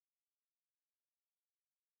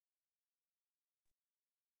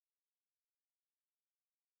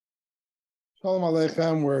Shalom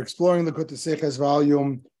Aleichem. We're exploring the Kutei Sichas,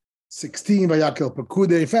 volume 16,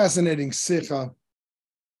 Vayakhel-Pekudei. Fascinating Sicha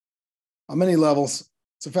on many levels.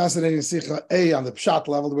 It's a fascinating Sicha, A, on the Pshat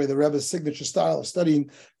level, the way the Rebbe's signature style of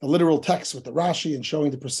studying the literal text with the Rashi and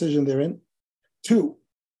showing the precision therein. 2,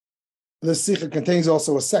 this Sicha contains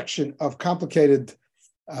also a section of complicated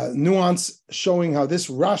nuance showing how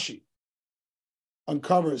this Rashi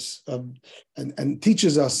uncovers and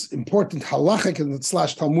teaches us important halachic and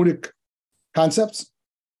 / Talmudic concepts.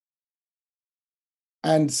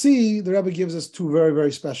 And C, the Rebbe gives us 2 very,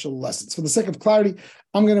 very special lessons. For the sake of clarity,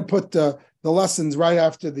 I'm going to put the lessons right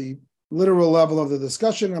after the literal level of the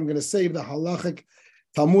discussion. I'm going to save the halachic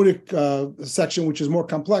Talmudic section, which is more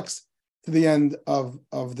complex, to the end of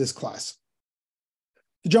this class.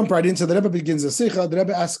 To jump right in, so the Rebbe begins the Sicha. The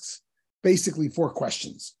Rebbe asks basically 4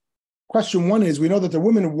 questions. Question 1 is, we know that the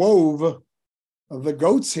women wove the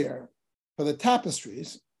goats here for the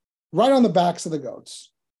tapestries right on the backs of the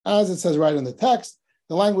goats. As it says right in the text,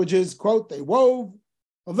 the language is, quote, they wove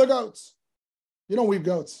of the goats. You don't weave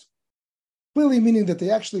goats. Clearly meaning that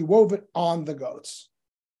they actually wove it on the goats.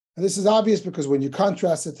 And this is obvious because when you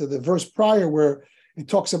contrast it to the verse prior where it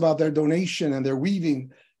talks about their donation and their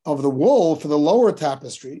weaving of the wool for the lower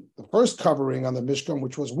tapestry, the first covering on the Mishkan,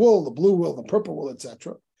 which was wool, the blue wool, the purple wool,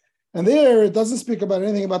 etc. And there it doesn't speak about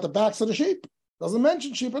anything about the backs of the sheep. It doesn't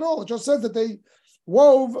mention sheep at all. It just says that they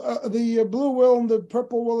wove the blue wool and the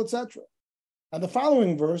purple wool, etc. And the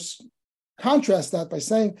following verse contrasts that by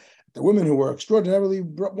saying the women who were extraordinarily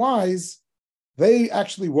wise, they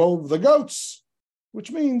actually wove the goats,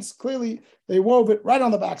 which means clearly they wove it right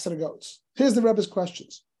on the backs of the goats. Here's the Rebbe's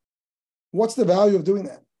questions. What's the value of doing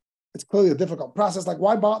that? It's clearly a difficult process. Like,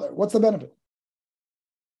 why bother? What's the benefit?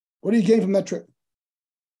 What do you gain from that trip?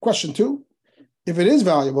 Question 2, if it is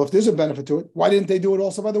valuable, if there's a benefit to it, why didn't they do it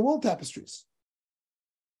also by the wool tapestries?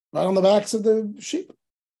 Right on the backs of the sheep.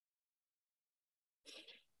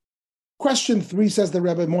 Question 3 says the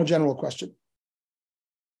Rebbe, more general question.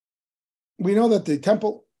 We know that the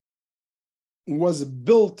temple was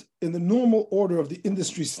built in the normal order of the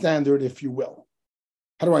industry standard, if you will.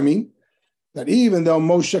 How do I mean? That even though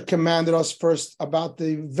Moshe commanded us first about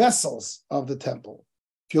the vessels of the temple,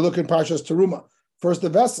 if you look in Parshas Teruma, first the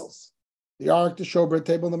vessels, the ark, the showbread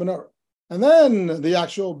table, and the menorah, and then the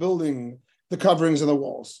actual building, the coverings and the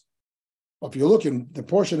walls. Well, if you look in the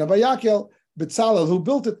portion of Vayakhel, Bezalel, who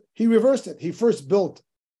built it, he reversed it. He first built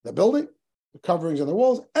the building, the coverings and the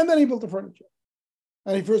walls, and then he built the furniture.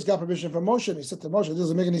 And he first got permission from Moshe, and he said to Moshe, this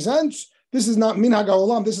doesn't make any sense. This is not minhag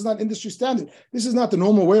ha'olam. This is not industry standard. This is not the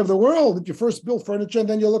normal way of the world, that you first build furniture and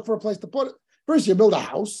then you look for a place to put it. First you build a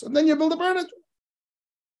house, and then you build the furniture.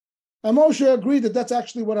 And Moshe agreed that that's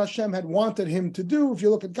actually what Hashem had wanted him to do. If you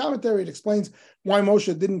look at commentary, it explains why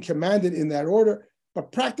Moshe didn't command it in that order.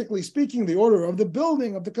 But practically speaking, the order of the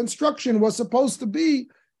building, of the construction was supposed to be,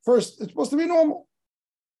 first, it's supposed to be normal.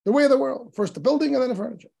 The way of the world. First the building and then the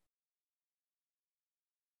furniture.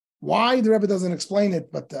 Why? The Rebbe doesn't explain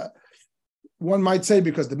it, but one might say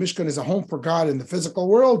because the Mishkan is a home for God in the physical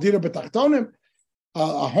world, Dira b'tachtonim,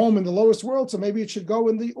 a home in the lowest world, so maybe it should go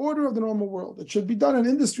in the order of the normal world. It should be done in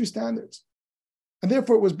industry standards. And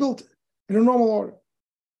therefore it was built in a normal order.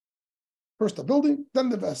 First the building, then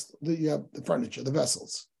the vessel, the furniture, the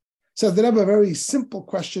vessels. Says the Rebbe a very simple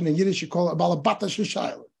question in Yiddish, you call it balabata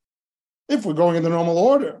shishayla. If we're going in the normal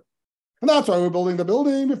order, and that's why we're building the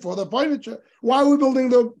building before the furniture. Why are we building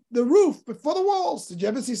the roof before the walls? Did you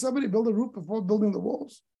ever see somebody build a roof before building the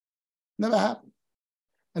walls? Never happened.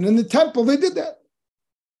 And in the temple, they did that.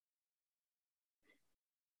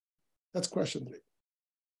 That's question 3.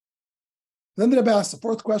 Then the Rebbe asks the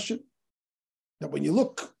 4th question, that when you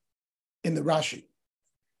look in the Rashi,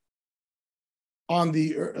 on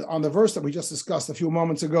the verse that we just discussed a few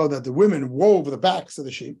moments ago, that the women wove the backs of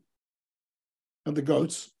the sheep, of the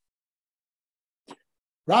goats,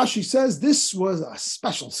 Rashi says this was a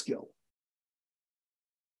special skill.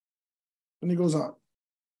 And he goes on.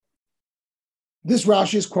 This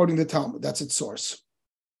Rashi is quoting the Talmud. That's its source.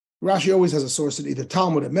 Rashi always has a source in either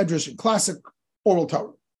Talmud, or Medrash, and classic oral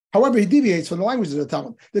Torah. However, he deviates from the language of the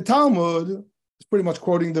Talmud. The Talmud is pretty much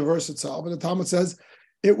quoting the verse itself, and the Talmud says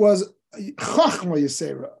it was Chachma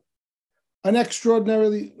Yisera, an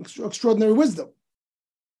extraordinary wisdom.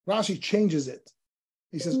 Rashi changes it.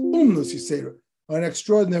 He says Umnus Yisera, an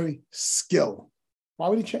extraordinary skill. Why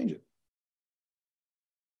would he change it?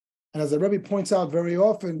 And as the Rebbe points out very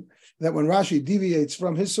often, that when Rashi deviates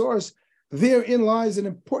from his source, therein lies an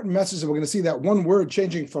important message. And we're going to see that one word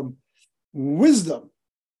changing from wisdom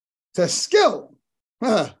to skill.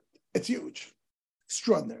 It's huge.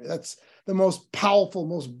 Extraordinary. That's the most powerful,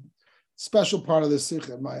 most special part of this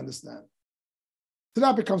sikha, in my understanding. So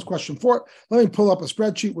that becomes question 4. Let me pull up a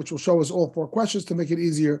spreadsheet which will show us all 4 questions to make it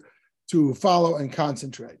easier to follow and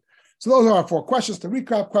concentrate. So those are our 4 questions. To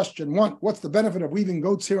recap, question 1, what's the benefit of weaving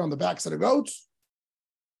goats here on the backs of the goats?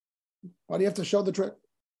 Why do you have to show the trick?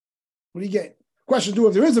 What do you get? Question 2,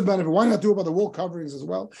 if there is a benefit, why not do it by the wool coverings as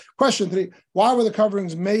well? Question 3, why were the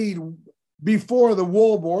coverings made before the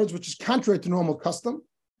wool boards, which is contrary to normal custom?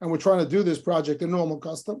 And we're trying to do this project in normal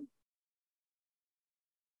custom.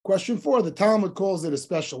 Question 4, the Talmud calls it a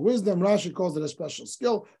special wisdom. Rashi calls it a special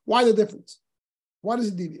skill. Why the difference? Why does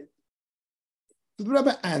it deviate? So the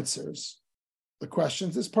Rebbe answers the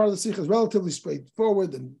questions. This part of the Sikh is relatively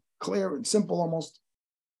straightforward and clear and simple almost.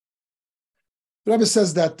 The Rebbe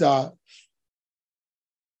says that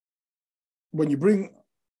when you bring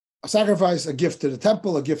a sacrifice, a gift to the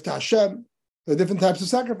temple, a gift to Hashem, there are different types of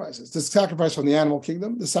sacrifices. There's sacrifice from the animal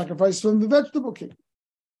kingdom, the sacrifice from the vegetable kingdom.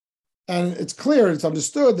 And it's clear, it's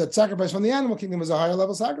understood that sacrifice from the animal kingdom is a higher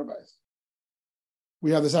level sacrifice.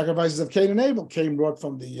 We have the sacrifices of Cain and Abel. Cain brought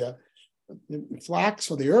from the flax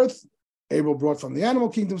for the earth. Abel brought from the animal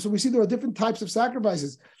kingdom. So we see there are different types of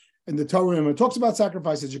sacrifices. In the Torah, when it talks about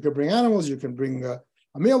sacrifices, you can bring animals, you can bring a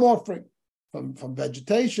meal offering from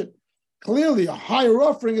vegetation. Clearly, a higher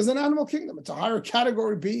offering is an animal kingdom. It's a higher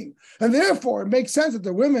category being. And therefore, it makes sense that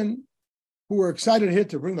the women who were excited here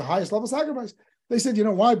to bring the highest level sacrifice, they said,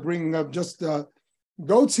 why bring just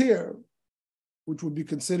goats here, which would be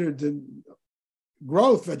considered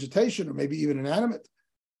growth, vegetation, or maybe even inanimate.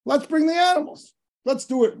 Let's bring the animals. Let's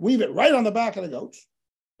do it. Weave it right on the back of the goats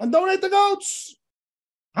and donate the goats.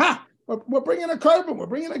 We're bringing a carbon. We're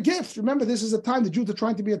bringing a gift. Remember, this is a time the Jews are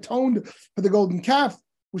trying to be atoned for the golden calf,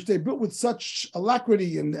 which they built with such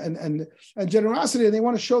alacrity and generosity, and they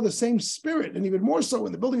want to show the same spirit, and even more so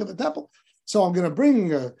in the building of the temple. So I'm going to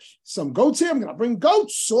bring some goats here. I'm going to bring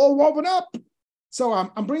goats all woven up. So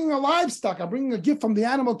I'm bringing a livestock. I'm bringing a gift from the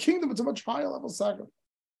animal kingdom. It's a much higher level sacrifice.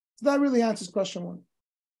 So that really answers question 1.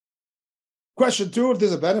 Question 2, if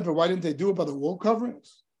there's a benefit, why didn't they do it by the wool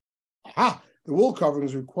coverings? The wool covering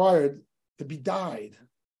is required to be dyed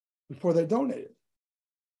before they're donated.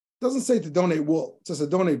 It doesn't say to donate wool. It says to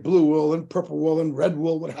donate blue wool and purple wool and red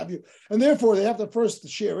wool, what have you. And therefore, they have to first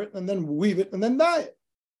shear it and then weave it and then dye it.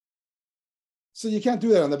 So you can't do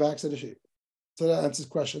that on the backs of the sheep. So that answers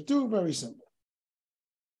question 2, very simple.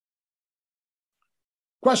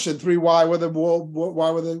 Question 3, why were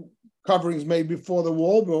the coverings made before the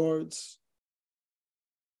wool boards?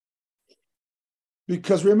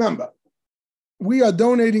 Because remember, we are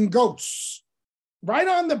donating goats. Right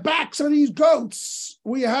on the backs of these goats,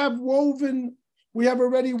 we have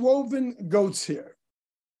already woven goats here.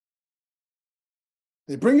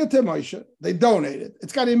 They bring it to Moshe, they donate it.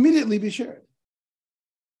 It's got to immediately be shared.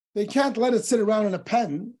 They can't let it sit around in a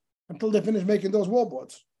pen until they finish making those wall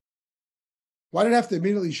boards. Why do they have to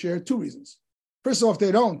immediately share? 2 reasons. First of all, if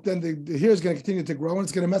they don't, then the hair is going to continue to grow and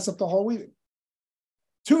it's going to mess up the whole weaving.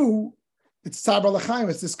 2, it's tzar l'chaim,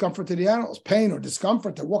 it's discomfort to the animals, pain or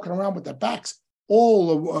discomfort. They're walking around with their backs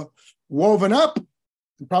all woven up,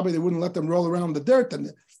 and probably they wouldn't let them roll around in the dirt,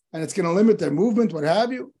 and it's going to limit their movement, what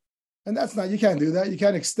have you. And you can't do that. You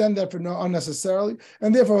can't extend that for unnecessarily.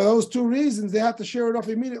 And therefore, for those 2 reasons, they have to shear it off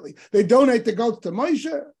immediately. They donate the goats to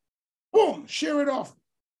Moshe, boom, shear it off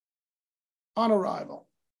on arrival.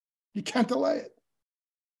 You can't delay it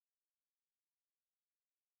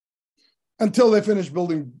until they finish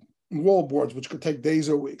building wall boards, which could take days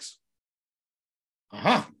or weeks.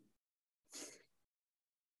 But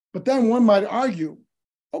then one might argue,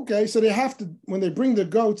 okay, so they have to, when they bring the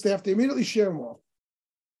goats, they have to immediately shear them off.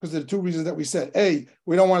 Because of the 2 reasons that we said. A,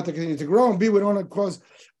 we don't want it to continue to grow, and B, we don't want to cause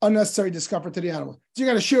unnecessary discomfort to the animal. So you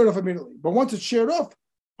got to shear it off immediately. But once it's sheared off,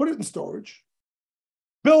 put it in storage,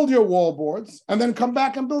 build your wall boards, and then come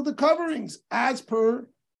back and build the coverings as per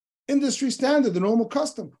industry standard, the normal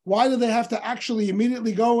custom. Why do they have to actually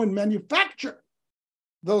immediately go and manufacture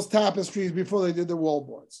those tapestries before they did the wall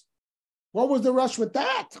boards? What was the rush with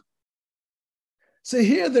that? So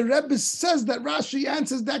here the Rebbe says that Rashi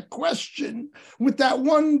answers that question with that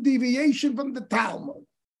 1 deviation from the Talmud.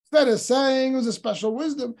 Instead of saying it was a special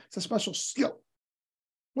wisdom, it's a special skill.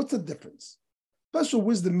 What's the difference? Special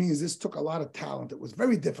wisdom means this took a lot of talent. It was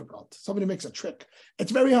very difficult. Somebody makes a trick.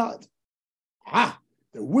 It's very hard.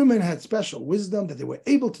 The women had special wisdom that they were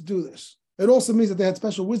able to do this. It also means that they had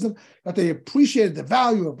special wisdom, that they appreciated the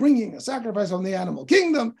value of bringing a sacrifice from the animal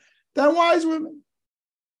kingdom. They're wise women.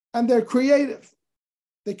 And they're creative.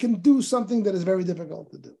 They can do something that is very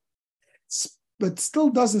difficult to do. But still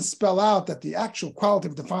doesn't spell out that the actual quality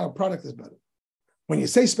of the final product is better. When you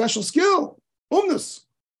say special skill, umnus,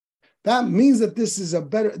 that means that this is a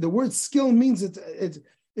better, the word skill means it's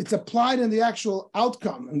It's applied in the actual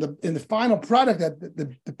outcome, in the final product, that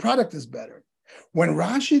the product is better. When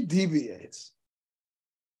Rashi deviates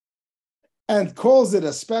and calls it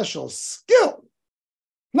a special skill,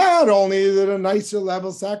 not only is it a nicer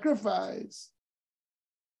level sacrifice,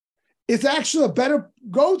 it's actually a better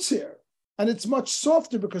goat's hair, and it's much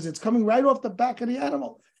softer because it's coming right off the back of the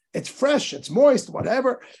animal. It's fresh, it's moist,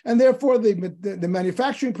 whatever, and therefore the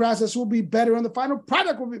manufacturing process will be better and the final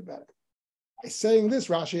product will be better. By saying this,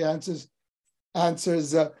 Rashi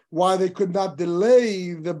answers why they could not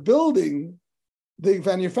delay the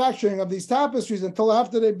manufacturing of these tapestries until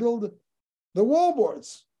after they build the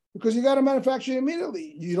wallboards, because you got to manufacture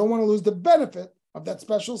immediately. You don't want to lose the benefit of that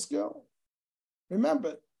special skill.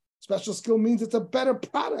 Remember, special skill means it's a better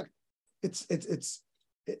product. It's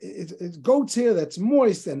goat's hair that's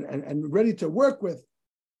moist and ready to work with.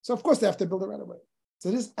 So of course they have to build it right away.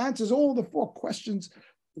 So this answers all the 4 questions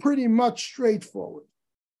pretty much straightforward.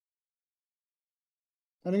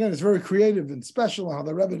 And again, it's very creative and special how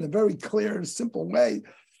the Rebbe, in a very clear and simple way,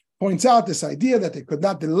 points out this idea that they could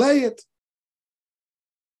not delay it.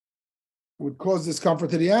 It would cause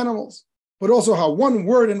discomfort to the animals, but also how one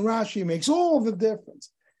word in Rashi makes all the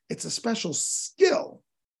difference. It's a special skill.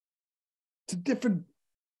 It's a different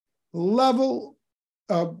level,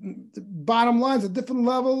 bottom lines, a different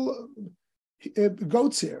level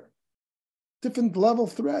goat's hair, different level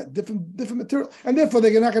thread, different material. And therefore,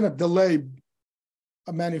 they're not going to delay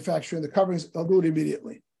a manufacturing the coverings. They'll do it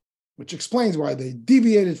immediately, which explains why they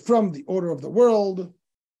deviated from the order of the world,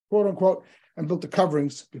 quote unquote, and built the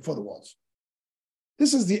coverings before the walls.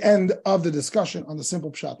 This is the end of the discussion on the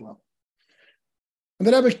simple pshat level. And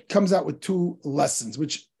the Rebbe comes out with 2 lessons,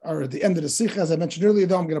 which are at the end of the sikha. As I mentioned earlier,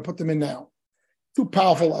 though, I'm going to put them in now. 2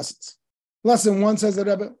 powerful lessons. Lesson 1 says the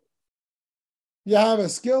Rebbe, you have a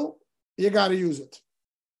skill, you got to use it.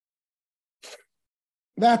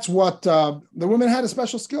 That's what the women had, a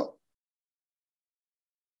special skill.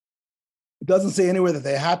 It doesn't say anywhere that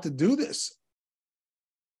they had to do this.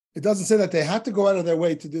 It doesn't say that they had to go out of their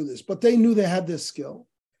way to do this, but they knew they had this skill.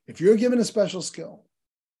 If you're given a special skill,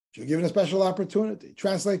 if you're given a special opportunity,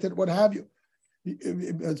 translated, what have you,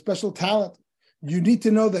 a special talent, you need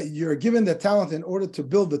to know that you're given the talent in order to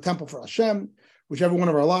build the temple for Hashem, whichever one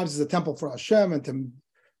of our lives is a temple for Hashem, and to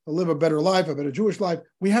live a better life, a better Jewish life.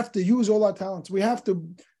 We have to use all our talents. We have to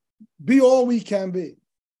be all we can be.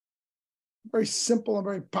 Very simple and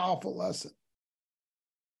very powerful lesson.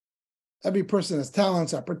 Every person has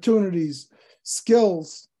talents, opportunities,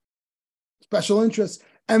 skills, special interests,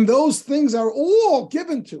 and those things are all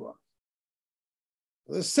given to us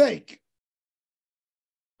for the sake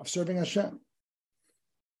of serving Hashem.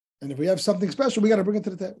 And if we have something special, we got to bring it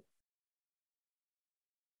to the table.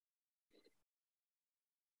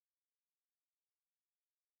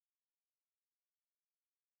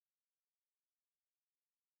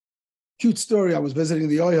 Cute story. I was visiting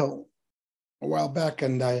the oil a while back,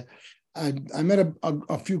 and I met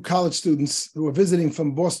a few college students who were visiting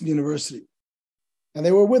from Boston University, and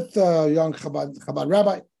they were with a young Chabad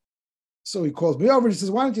rabbi. So he calls me over and he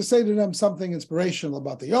says, why don't you say to them something inspirational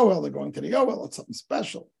about the Yoel? They're going to the Yoel. It's something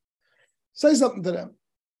special. Say something to them.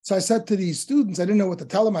 So I said to these students, I didn't know what to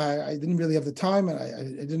tell them. I didn't really have the time, and I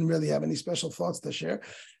didn't really have any special thoughts to share.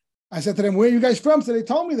 I said to them, where are you guys from? So they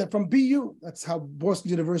told me they're from BU. That's how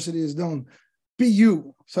Boston University is known.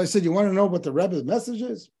 BU. So I said, you want to know what the Rebbe's message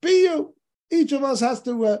is? BU. Each of us has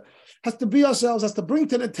to be ourselves, has to bring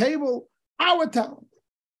to the table our talent.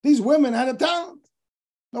 These women had a talent.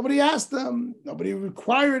 Nobody asked them. Nobody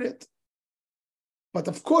required it. But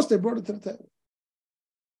of course, they brought it to the table.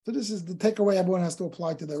 So this is the takeaway everyone has to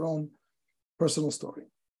apply to their own personal story.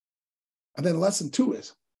 And then lesson 2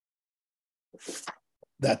 is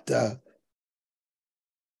that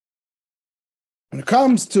when it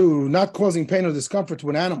comes to not causing pain or discomfort to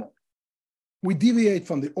an animal, we deviate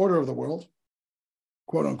from the order of the world,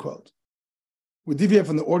 quote unquote. We deviate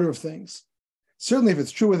from the order of things. Certainly if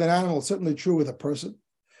it's true with an animal, it's certainly true with a person.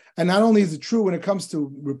 And not only is it true when it comes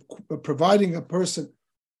to providing a person,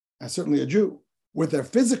 and certainly a Jew, with their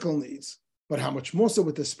physical needs, but how much more so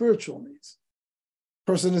with their spiritual needs.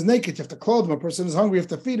 A person is naked, you have to clothe him. A person is hungry, you have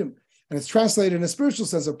to feed him. And it's translated in a spiritual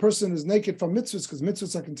sense. A person is naked from mitzvahs, because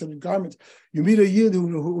mitzvahs are considered garments. You meet a yid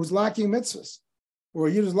who's lacking mitzvahs, or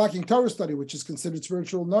a yid who's lacking Torah study, which is considered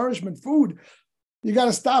spiritual nourishment, food. You got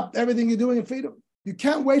to stop everything you're doing and feed him. You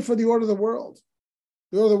can't wait for the order of the world.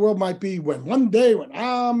 The order of the world might be when one day when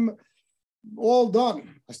I'm all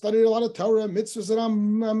done, I studied a lot of Torah, mitzvahs, and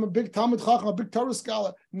I'm a big Talmud Chacham, a big Torah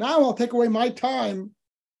scholar. Now I'll take away my time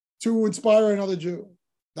to inspire another Jew.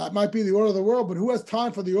 That might be the order of the world, but who has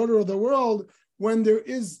time for the order of the world when there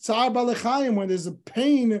is tzar balechayim, when there's a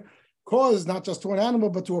pain caused not just to an animal,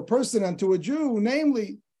 but to a person and to a Jew,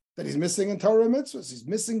 namely that he's missing in Torah mitzvahs, he's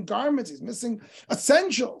missing garments, he's missing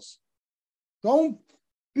essentials. Don't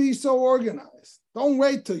be so organized. Don't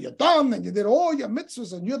wait till you're done and you did all your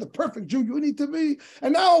mitzvahs and you're the perfect Jew you need to be.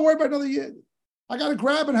 And now I'll worry about another year. I got to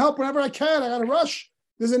grab and help whenever I can. I got to rush.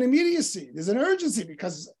 There's an immediacy. There's an urgency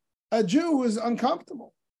because a Jew is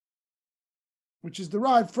uncomfortable, which is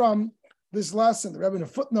derived from this lesson. The Rebbe in a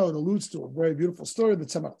footnote alludes to a very beautiful story that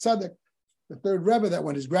Tzemach Tzedek, the third Rebbe, that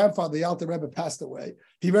when his grandfather, the Alter Rebbe, passed away,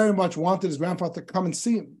 he very much wanted his grandfather to come and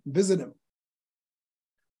see him, visit him.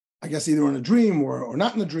 I guess either in a dream or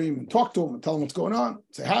not in a dream, and talk to him and tell him what's going on,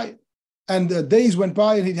 say hi. And days went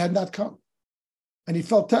by and he had not come. And he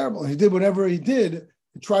felt terrible. And he did whatever he did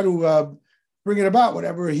to try to bring it about,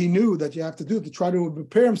 whatever he knew that you have to do to try to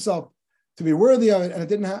prepare himself to be worthy of it, and it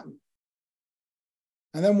didn't happen.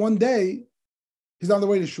 And then one day, he's on the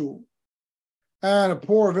way to shul, and a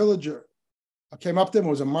poor villager came up to him. It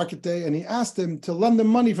was a market day, and he asked him to lend him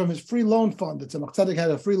money from his free loan fund. The Tzemach Tzedek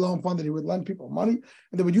had a free loan fund that he would lend people money,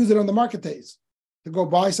 and they would use it on the market days to go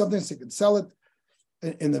buy something so he could sell it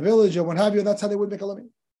in the village or what have you, and that's how they would make a living.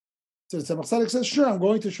 So the Tzemach Tzedek says, sure, I'm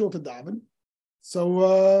going to shul to daven.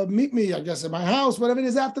 So meet me, I guess, at my house, whatever it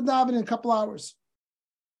is, after davening in a couple hours.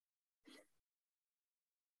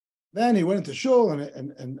 Then he went into shul,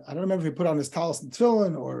 and I don't remember if he put on his talis and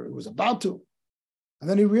tefillin or he was about to. And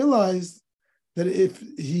then he realized that if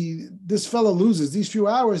this fellow loses these few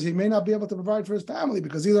hours, he may not be able to provide for his family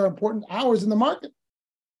because these are important hours in the market.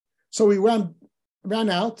 So he ran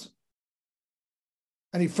out,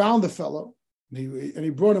 and he found the fellow, and he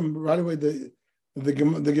brought him right away the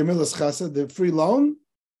Gemilas Chesed, the free loan.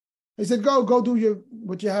 He said, go do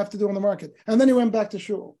what you have to do on the market. And then he went back to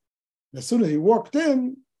shul. And as soon as he walked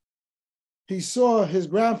in, he saw his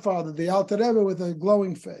grandfather, the Alter Rebbe, with a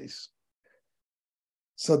glowing face.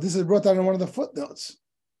 So this is brought down in one of the footnotes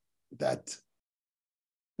that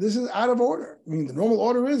this is out of order. I mean, the normal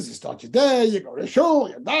order is you start your day, you go to shul,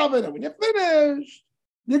 you daven, and when you're finished,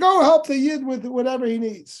 you go help the yid with whatever he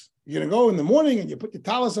needs. You're going to go in the morning and you put your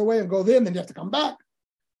talis away and go there, and then you have to come back.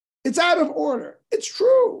 It's out of order. It's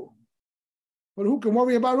true. But who can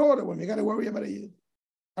worry about order when you got to worry about a yid?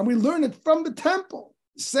 And we learn it from the temple.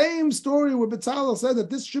 Same story where Bezalel said that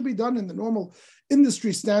this should be done in the normal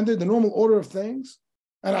industry standard, the normal order of things.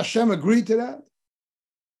 And Hashem agreed to that.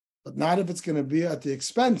 But not if it's going to be at the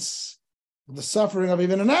expense of the suffering of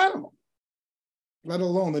even an animal, let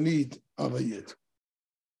alone the need of a yid.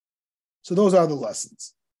 So those are the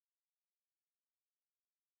lessons.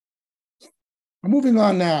 I'm moving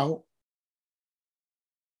on now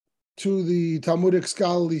to the Talmudic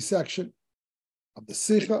scholarly section of the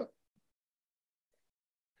Sikha.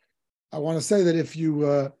 I want to say that if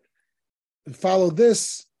you follow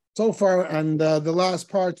this so far and the last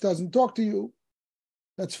part doesn't talk to you,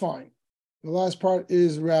 that's fine. The last part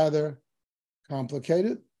is rather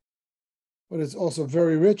complicated, but it's also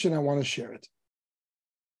very rich, and I want to share it.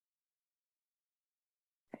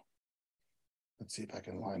 Let's see if I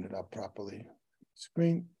can line it up properly.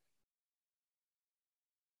 Screen.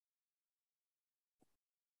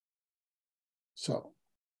 So,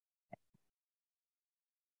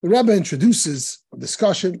 the Rebbe introduces a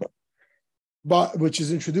discussion, which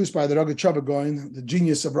is introduced by the Rogatchover Goin, the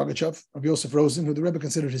genius of Rogatchov, of Yosef Rosen, who the Rebbe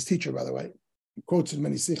considered his teacher, by the way. He quotes in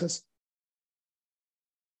many sichas.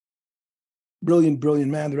 Brilliant,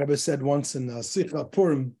 brilliant man. The Rebbe said once in Sicha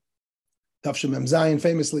Purim, Tafshem Mem Zayin,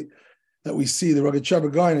 famously, that we see the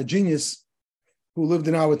Rogatchover Goin, a genius who lived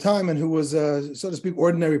in our time and who was, so to speak,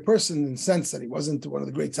 ordinary person in the sense that he wasn't one of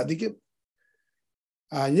the great tzaddikim.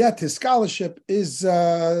 Yet his scholarship is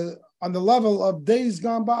on the level of days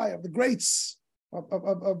gone by, of the greats,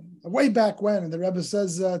 of way back when. And the Rebbe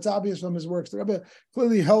says it's obvious from his works. The Rebbe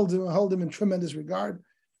clearly held him in tremendous regard.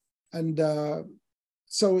 And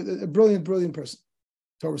so a brilliant, brilliant person,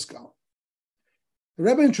 Torah scholar. The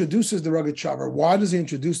Rebbe introduces the Rogatchover. Why does he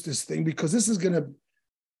introduce this thing? Because this is going to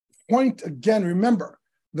point again, remember,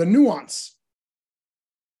 the nuance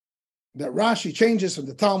that Rashi changes from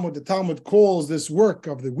the Talmud. The Talmud calls this work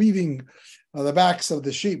of the weaving of the backs of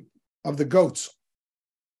the sheep, of the goats,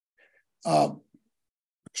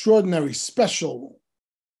 extraordinary, special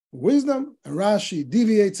wisdom, and Rashi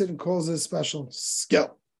deviates it and calls it special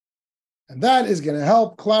skill. And that is going to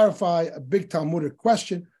help clarify a big Talmudic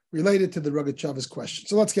question related to the Rogatchover's question.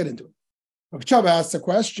 So let's get into it. Rogatchover asks a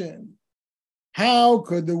question: how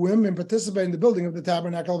could the women participate in the building of the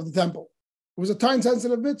tabernacle of the temple? It was a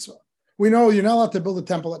time-sensitive mitzvah. We know you're not allowed to build a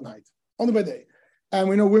temple at night, only by day. And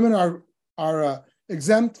we know women are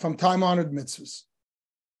exempt from time-honored mitzvahs.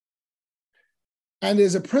 And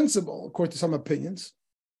there's a principle, according to some opinions,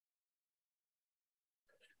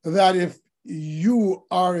 that if you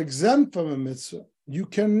are exempt from a mitzvah, you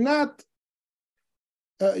cannot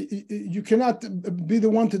be the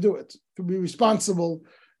one to do it, to be responsible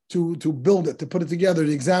to build it, to put it together.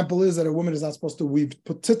 The example is that a woman is not supposed to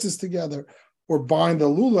put tzitzis together or bind the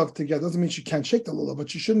lulav together. Doesn't mean she can't shake the lulav, but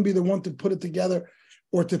she shouldn't be the one to put it together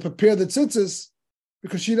or to prepare the tzitzis,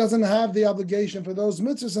 because she doesn't have the obligation for those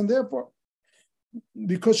mitzvahs, and therefore,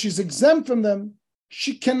 because she's exempt from them,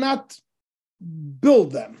 she cannot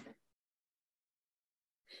build them.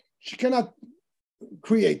 She cannot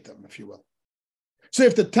create them, if you will. So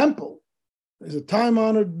if the temple is a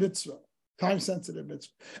time-honored mitzvah, time-sensitive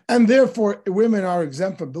mitzvah, and therefore women are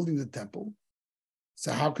exempt from building the temple,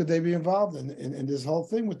 so how could they be involved in this whole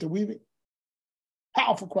thing with the weaving?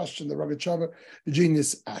 Powerful question the Rabbi Shalom, the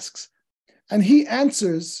genius, asks. And he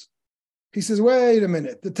answers, he says, wait a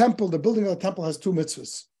minute, the building of the temple has two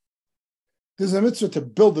mitzvahs. There's a mitzvah to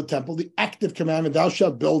build the temple, the active commandment, thou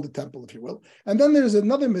shalt build the temple, if you will. And then there's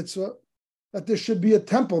another mitzvah that there should be a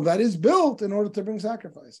temple that is built in order to bring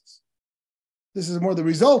sacrifices. This is more the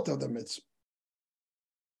result of the mitzvah.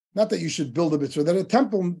 Not that you should build a mitzvah, that a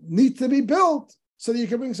temple needs to be built so that you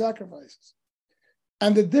can bring sacrifices.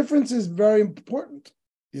 And the difference is very important,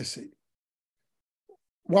 you see.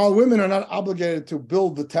 While women are not obligated to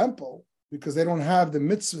build the temple because they don't have the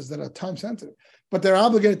mitzvahs that are time sensitive, but they're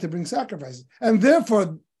obligated to bring sacrifices. And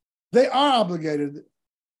therefore, they are obligated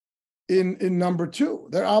in number two.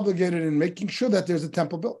 They're obligated in making sure that there's a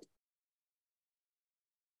temple built.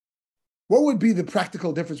 What would be the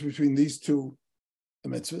practical difference between these two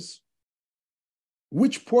mitzvahs?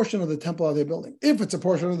 Which portion of the temple are they building? If it's a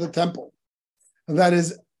portion of the temple that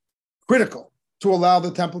is critical to allow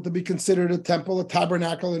the temple to be considered a temple, a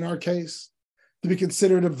tabernacle in our case, to be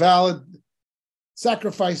considered a valid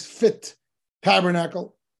sacrifice fit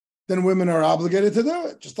tabernacle, then women are obligated to do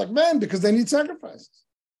it, just like men, because they need sacrifices.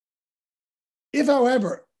 If,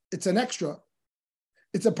 however, it's an extra,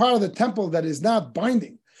 it's a part of the temple that is not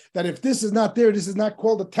binding, that if this is not there, this is not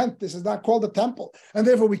called a tent, this is not called a temple, and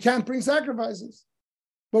therefore we can't bring sacrifices.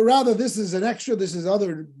 But rather, this is an extra, this is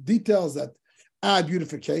other details that add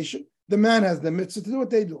beautification. The man has the mitzvah to do what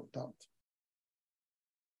they don't.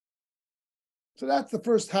 So that's the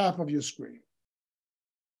first half of your screen.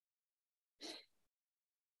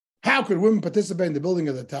 How could women participate in the building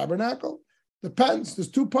of the tabernacle? Depends. There's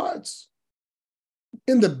two parts.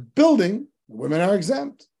 In the building, women are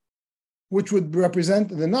exempt, which would represent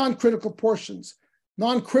the non-critical portions,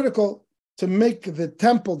 non-critical to make the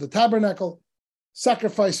temple, the tabernacle,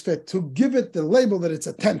 sacrifice fit, to give it the label that it's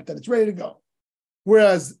a tent, that it's ready to go.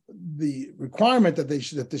 Whereas the requirement that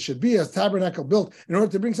there should be a tabernacle built in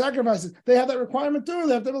order to bring sacrifices, they have that requirement too.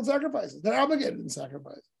 They have to build sacrifices. They're obligated in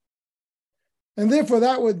sacrifice. And therefore,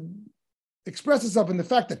 that would express itself in the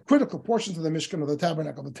fact that critical portions of the Mishkan, of the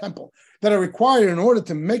tabernacle, the temple, that are required in order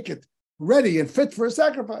to make it ready and fit for a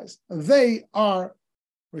sacrifice, they are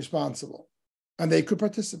responsible. And they could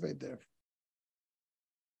participate there.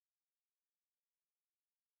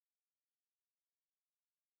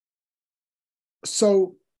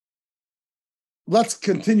 So let's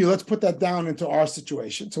continue. Let's put that down into our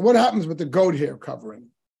situation. So what happens with the goat hair covering?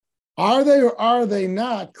 Are they or are they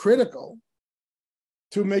not critical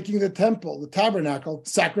to making the temple, the tabernacle,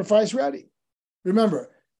 sacrifice ready? Remember,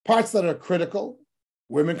 parts that are critical,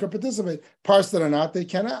 women can participate. Parts that are not, they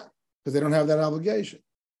cannot, because they don't have that obligation.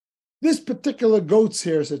 This particular goat's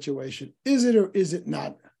hair situation, is it or is it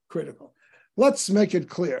not critical? Let's make it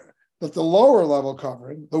clear that the lower level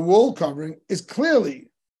covering, the wool covering, is clearly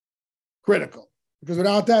critical, because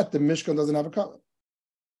without that, the Mishkan doesn't have a cover.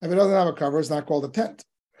 If it doesn't have a cover, it's not called a tent.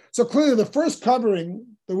 So clearly the first covering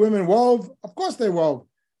the women wove, of course they wove,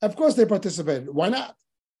 of course they participated. Why not?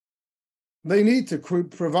 They need to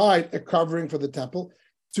provide a covering for the temple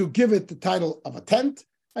to give it the title of a tent,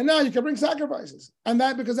 and now you can bring sacrifices. And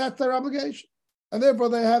that, because that's their obligation. And therefore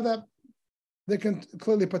they have that, they can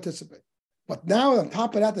clearly participate. But now on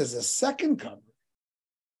top of that, there's a second covering,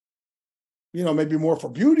 maybe more for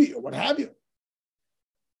beauty or what have you.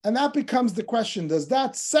 And that becomes the question, does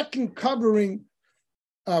that second covering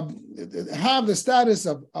have the status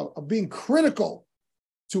of being critical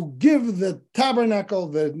to give the tabernacle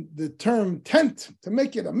the term tent, to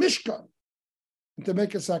make it a mishkan, and to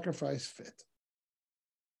make a sacrifice fit?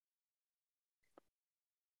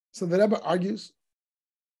 So the Rebbe argues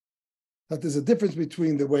that there's a difference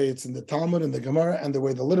between the way it's in the Talmud and the Gemara and the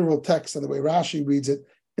way the literal text and the way Rashi reads it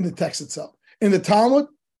in the text itself. In the Talmud,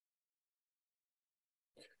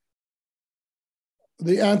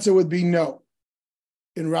 the answer would be no.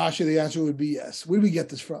 In Rashi, the answer would be yes. Where do we get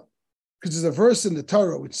this from? Because there's a verse in the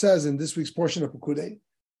Torah which says in this week's portion of Pekudei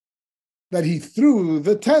that he threw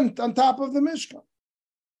the tent on top of the Mishkan.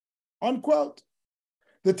 Unquote.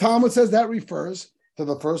 The Talmud says that refers to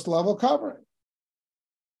the first level covering.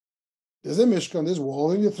 There's a Mishkan, there's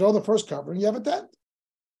wall, and you throw the first covering, you have a tent.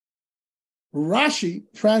 Rashi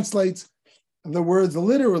translates the words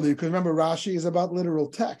literally, because remember, Rashi is about literal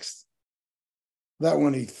text. That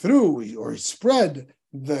when he threw or he spread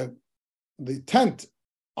the tent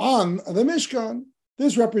on the Mishkan,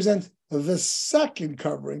 this represents the second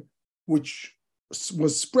covering, which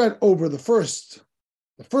was spread over the first.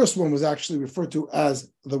 The first one was actually referred to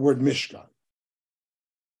as the word Mishkan.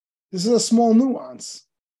 This is a small nuance,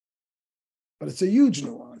 but it's a huge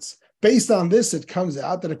nuance. Based on this, it comes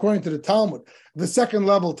out that according to the Talmud, the second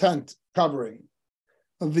level tent covering,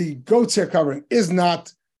 the goat's hair covering, is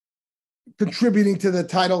not contributing to the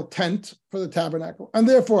title tent for the tabernacle. And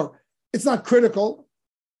therefore, it's not critical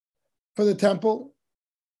for the temple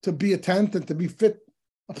to be a tent and to be fit,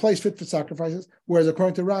 a place fit for sacrifices, whereas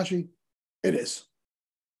according to Rashi, it is.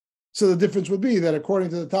 So the difference would be that according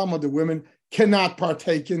to the Talmud, the women cannot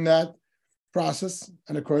partake in that process,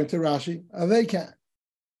 and according to Rashi, they can.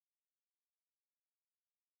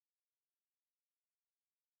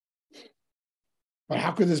 But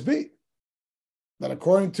how could this be? That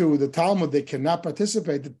according to the Talmud, they cannot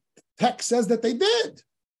participate. The text says that they did.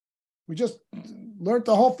 We just learned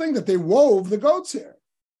the whole thing, that they wove the goat's hair.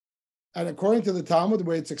 And according to the Talmud, the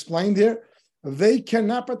way it's explained here, they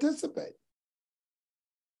cannot participate.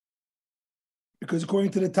 Because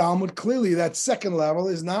according to the Talmud, clearly that second level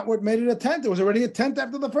is not what made it a tent. It was already a tent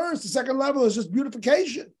after the first. The second level is just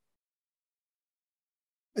beautification.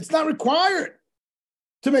 It's not required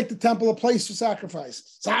to make the temple a place for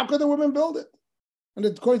sacrifices. So how could the women build it? And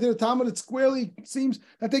according to the Talmud, it squarely seems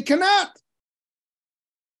that they cannot.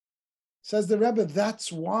 Says the Rebbe,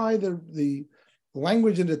 that's why the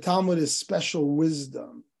language in the Talmud is special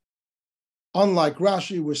wisdom. Unlike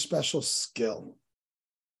Rashi, with special skill.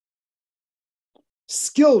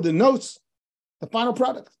 Skill denotes the final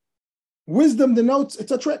product. Wisdom denotes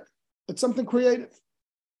it's a trick. It's something creative.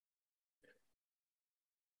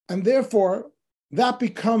 And therefore, that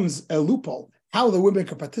becomes a loophole, how the women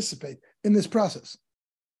can participate in this process.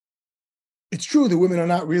 It's true the women are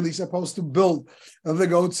not really supposed to build the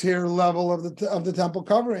goat's hair level of the temple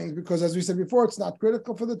coverings, because as we said before, it's not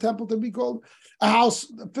critical for the temple to be called a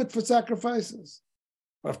house fit for sacrifices.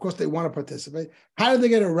 But of course, they want to participate. How did they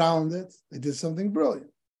get around it? They did something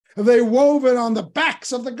brilliant. They wove it on the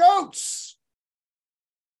backs of the goats.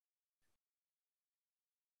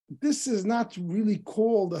 This is not really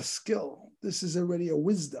called a skill. This is already a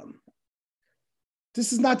wisdom.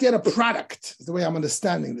 This is not yet a product, is the way I'm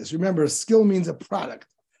understanding this. Remember, a skill means a product.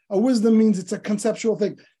 A wisdom means it's a conceptual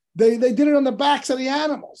thing. They did it on the backs of the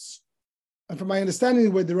animals. And from my understanding,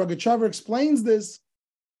 the way the Rabbi Shalom explains this,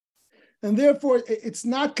 and therefore it's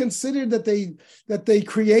not considered that they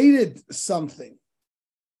created something.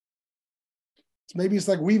 Maybe it's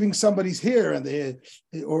like weaving somebody's hair, and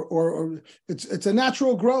it's a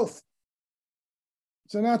natural growth.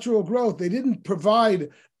 It's a natural growth. They didn't provide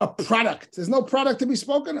a product. There's no product to be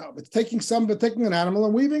spoken of. It's taking an animal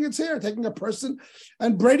and weaving its hair, taking a person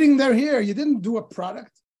and braiding their hair. You didn't do a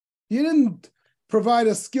product. You didn't provide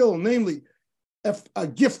a skill, namely a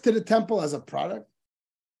gift to the temple as a product.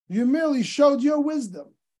 You merely showed your wisdom.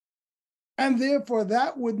 And therefore,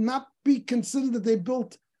 that would not be considered that they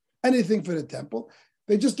built anything for the temple.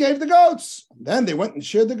 They just gave the goats. And then they went and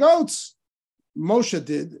shared the goats. Moshe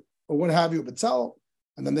did, or what have you, B'Tzalel.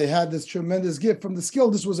 And then they had this tremendous gift from the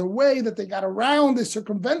skill. This was a way that they got around, they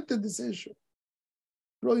circumvented this issue.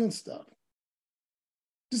 Brilliant stuff.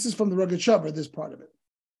 This is from the Rugged Shabbat, this part of it.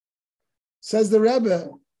 Says the Rebbe,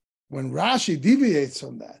 when Rashi deviates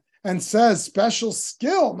from that and says special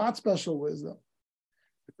skill, not special wisdom,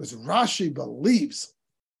 because Rashi believes,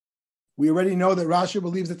 we already know that Rashi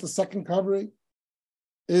believes that the second covering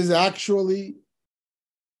is actually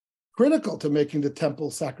critical to making the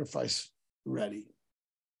temple sacrifice ready,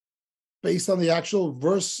 based on the actual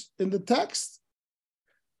verse in the text,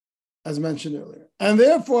 as mentioned earlier. And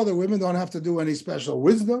therefore, the women don't have to do any special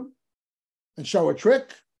wisdom and show a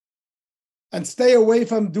trick and stay away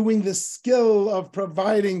from doing the skill of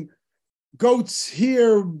providing goat's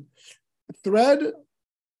hair thread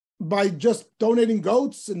by just donating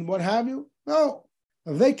goats and what have you. No,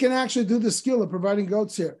 they can actually do the skill of providing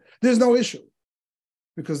goat's hair. There's no issue,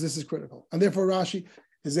 because this is critical. And therefore, Rashi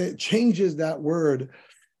changes that word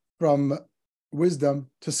from wisdom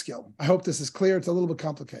to skill. I hope this is clear. It's a little bit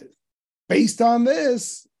complicated. Based on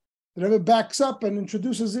this, the Rebbe backs up and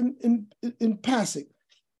introduces in passing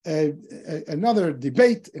another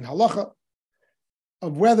debate in halacha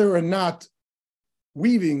of whether or not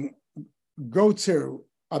weaving goat's hair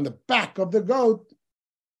on the back of the goat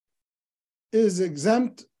is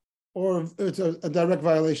exempt or it's a direct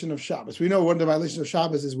violation of Shabbos. We know one of the violations of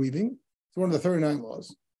Shabbos is weaving. It's one of the 39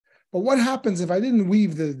 laws. But what happens if I didn't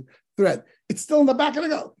weave the thread? It's still in the back of the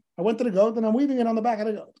goat. I went to the goat and I'm weaving it on the back of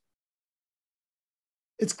the goat.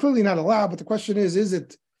 It's clearly not allowed, but the question is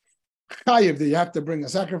it chayiv that you have to bring a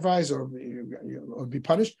sacrifice or be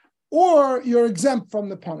punished, or you're exempt from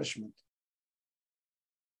the punishment?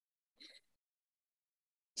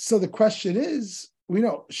 So the question is, we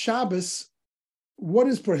know Shabbos, what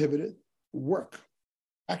is prohibited? Work,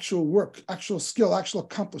 actual skill, actual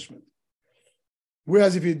accomplishment.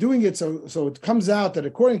 Whereas if you're doing it, so it comes out that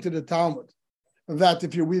according to the Talmud, that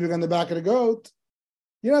if you're weaving on the back of the goat,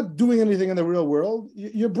 you're not doing anything in the real world.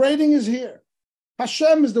 Your braiding is here.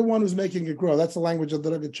 Hashem is the one who's making it grow. That's the language of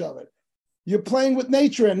the Rabbi Shalom. You're playing with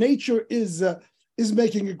nature, and nature is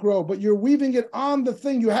making it grow, but you're weaving it on the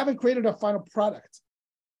thing. You haven't created a final product.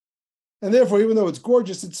 And therefore, even though it's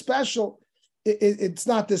gorgeous, it's special, it's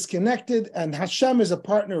not disconnected, and Hashem is a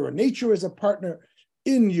partner, or nature is a partner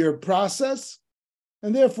in your process.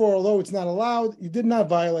 And therefore, although it's not allowed, you did not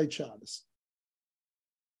violate Shabbos.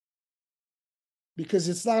 Because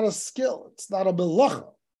it's not a skill, it's not a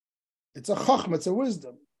melacha. It's a chachma, it's a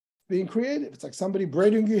wisdom, being creative. It's like somebody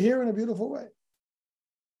braiding your hair in a beautiful way.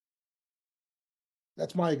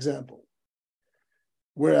 That's my example.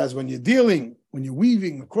 Whereas when you're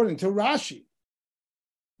weaving, according to Rashi,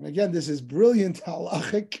 and again, this is brilliant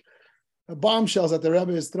halachic bombshells that the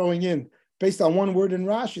Rebbe is throwing in based on one word in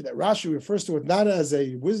Rashi, that Rashi refers to it not as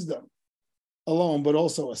a wisdom alone, but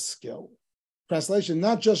also a skill. Translation,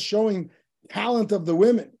 not just showing talent of the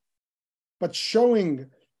women, but showing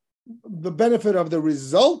the benefit of the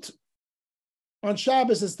result. On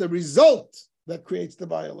Shabbos, it's the result that creates the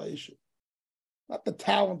violation, not the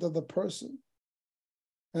talent of the person.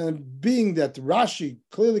 And being that Rashi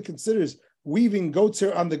clearly considers weaving goat's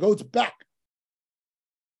hair on the goat's back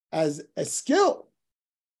as a skill,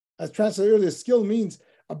 as translated earlier, skill means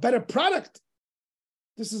a better product.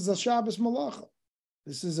 This is a Shabbos malacha.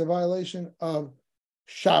 This is a violation of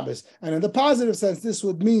Shabbos. And in the positive sense, this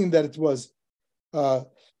would mean that it was, that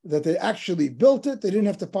they actually built it. They didn't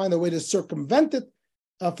have to find a way to circumvent it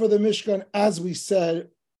for the Mishkan, as we said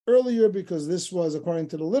earlier, because this was, according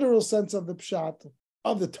to the literal sense of the Pshat,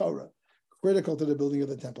 of the Torah, critical to the building of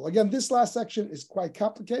the temple. Again, this last section is quite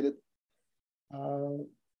complicated.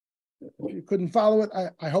 If you couldn't follow it,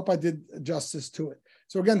 I hope I did justice to it.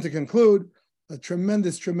 So again, to conclude, a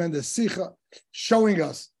tremendous, tremendous sikha showing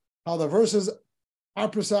us how the verses are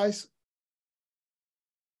precise.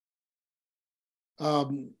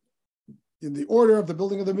 In the order of the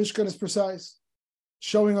building of the Mishkan is precise,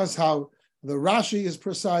 showing us how the Rashi is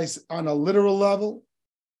precise on a literal level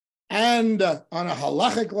and on a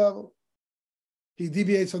halachic level. He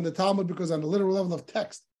deviates from the Talmud because on the literal level of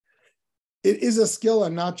text, it is a skill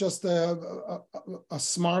and not just a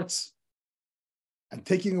smarts, and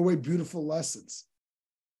taking away beautiful lessons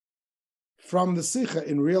from the Sikha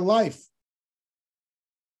in real life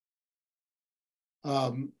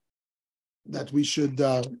that we should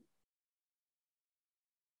that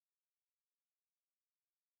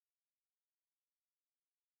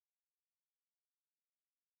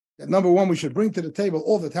number one, we should bring to the table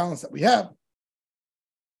all the talents that we have,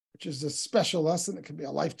 which is a special lesson. It can be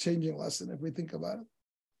a life-changing lesson if we think about it.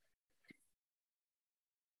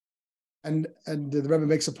 And the Rebbe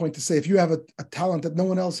makes a point to say, if you have a talent that no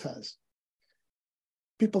one else has,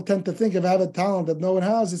 people tend to think if I have a talent that no one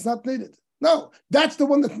has, it's not needed. No, that's the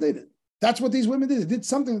one that's needed. That's what these women did. They did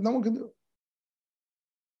something that no one can do.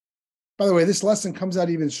 By the way, this lesson comes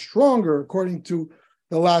out even stronger according to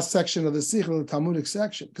the last section of the Sikh, the Talmudic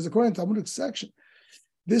section, because according to the Talmudic section,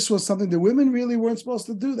 this was something the women really weren't supposed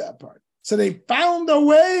to do, that part. So they found a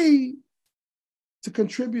way to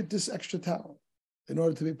contribute this extra talent in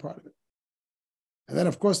order to be part of it. And then,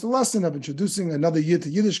 of course, the lesson of introducing another Yid to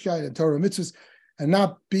Yiddishkeit and Torah mitzvahs and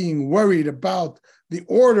not being worried about the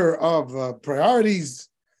order of priorities,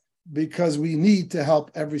 because we need to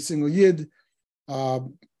help every single Yid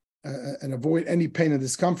and avoid any pain and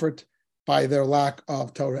discomfort by their lack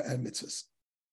of Torah and mitzvahs.